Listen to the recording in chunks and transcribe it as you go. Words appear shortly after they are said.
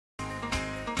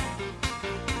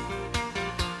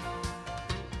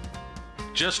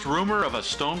Just rumor of a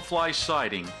stonefly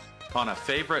sighting on a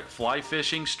favorite fly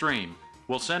fishing stream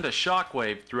will send a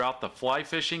shockwave throughout the fly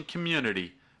fishing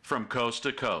community from coast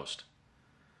to coast.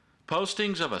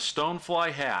 Postings of a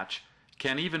stonefly hatch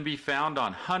can even be found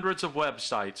on hundreds of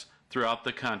websites throughout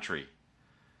the country.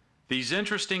 These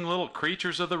interesting little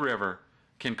creatures of the river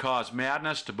can cause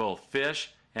madness to both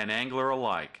fish and angler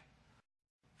alike.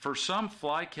 For some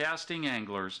fly casting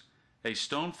anglers, a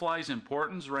stonefly's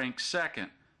importance ranks second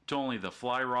to only the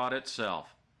fly rod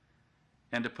itself.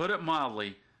 And to put it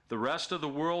mildly, the rest of the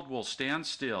world will stand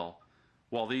still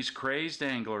while these crazed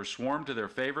anglers swarm to their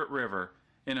favorite river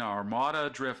in an armada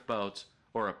of drift boats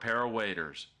or a pair of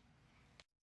waders.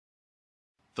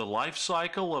 The life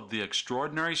cycle of the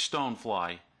extraordinary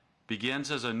stonefly begins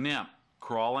as a nymph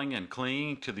crawling and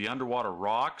clinging to the underwater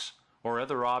rocks or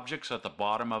other objects at the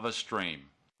bottom of a stream.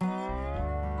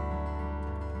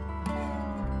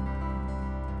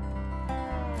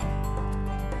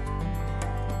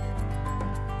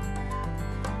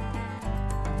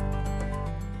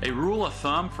 A rule of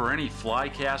thumb for any fly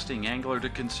casting angler to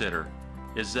consider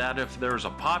is that if there is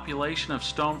a population of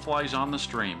stoneflies on the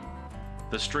stream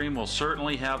will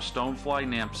certainly have stonefly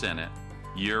nymphs in it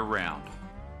year-round.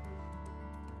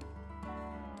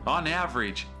 On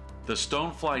average, the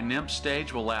stonefly nymph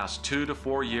stage will last 2 to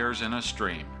 4 years in a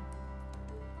stream.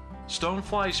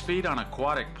 Stoneflies feed on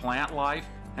aquatic plant life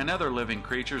and other living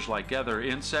creatures like other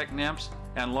insect nymphs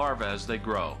and larvae as they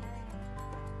grow.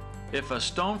 If a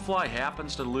stonefly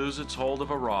happens to lose its hold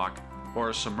of a rock or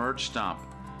a submerged stump,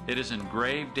 it is in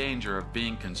grave danger of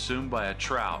being consumed by a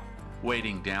trout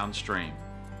wading downstream.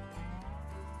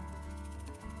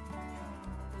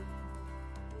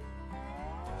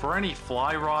 For any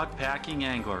fly rod packing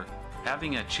angler,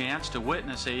 having a chance to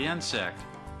witness an insect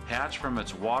hatch from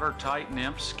its watertight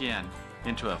nymph skin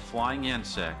into a flying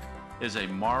insect is a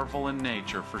marvel in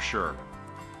nature for sure.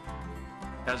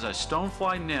 As a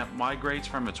stonefly nymph migrates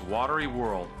from its watery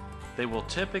world, they will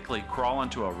typically crawl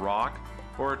into a rock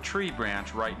or a tree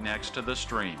branch right next to the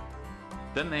stream.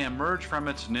 Then they emerge from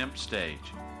its nymph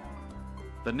stage.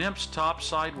 The nymph's top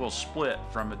side will split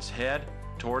from its head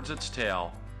towards its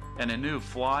tail, and a new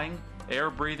flying,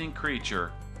 air-breathing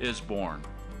creature is born.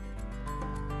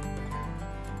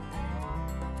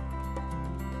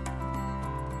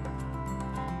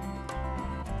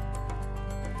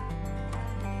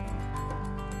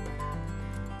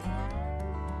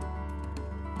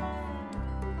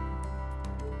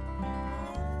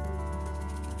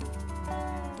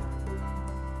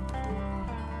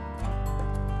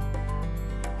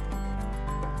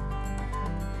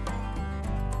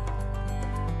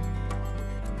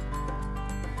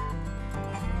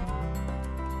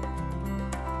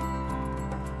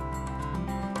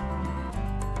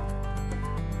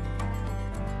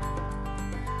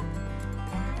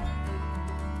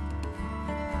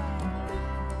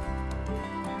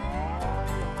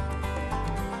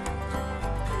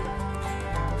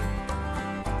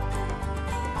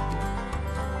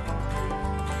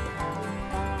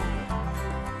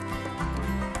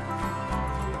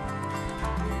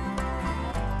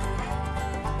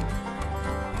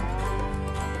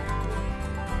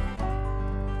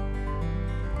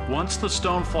 Once the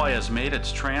stonefly has made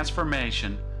its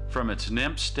transformation from its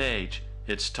nymph stage,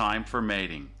 it's time for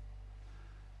mating.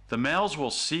 The males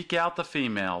will seek out the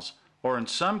females, or in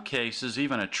some cases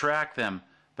even attract them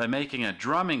by making a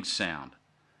drumming sound.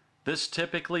 This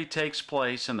typically takes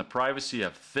place in the privacy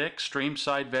of thick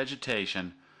streamside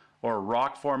vegetation or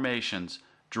rock formations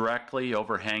directly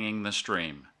overhanging the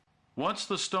stream. Once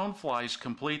the stoneflies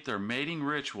complete their mating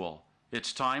ritual,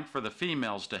 it's time for the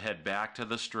females to head back to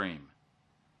the stream.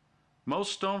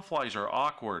 Most stoneflies are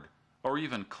awkward or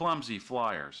even clumsy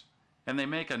flyers, and they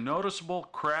make a noticeable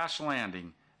crash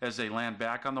landing as they land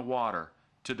back on the water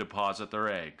to deposit their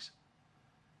eggs.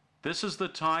 This is the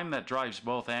time that drives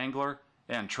both angler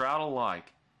and trout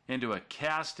alike into a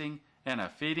casting and a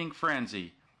feeding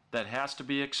frenzy that has to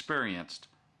be experienced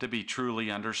to be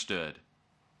truly understood.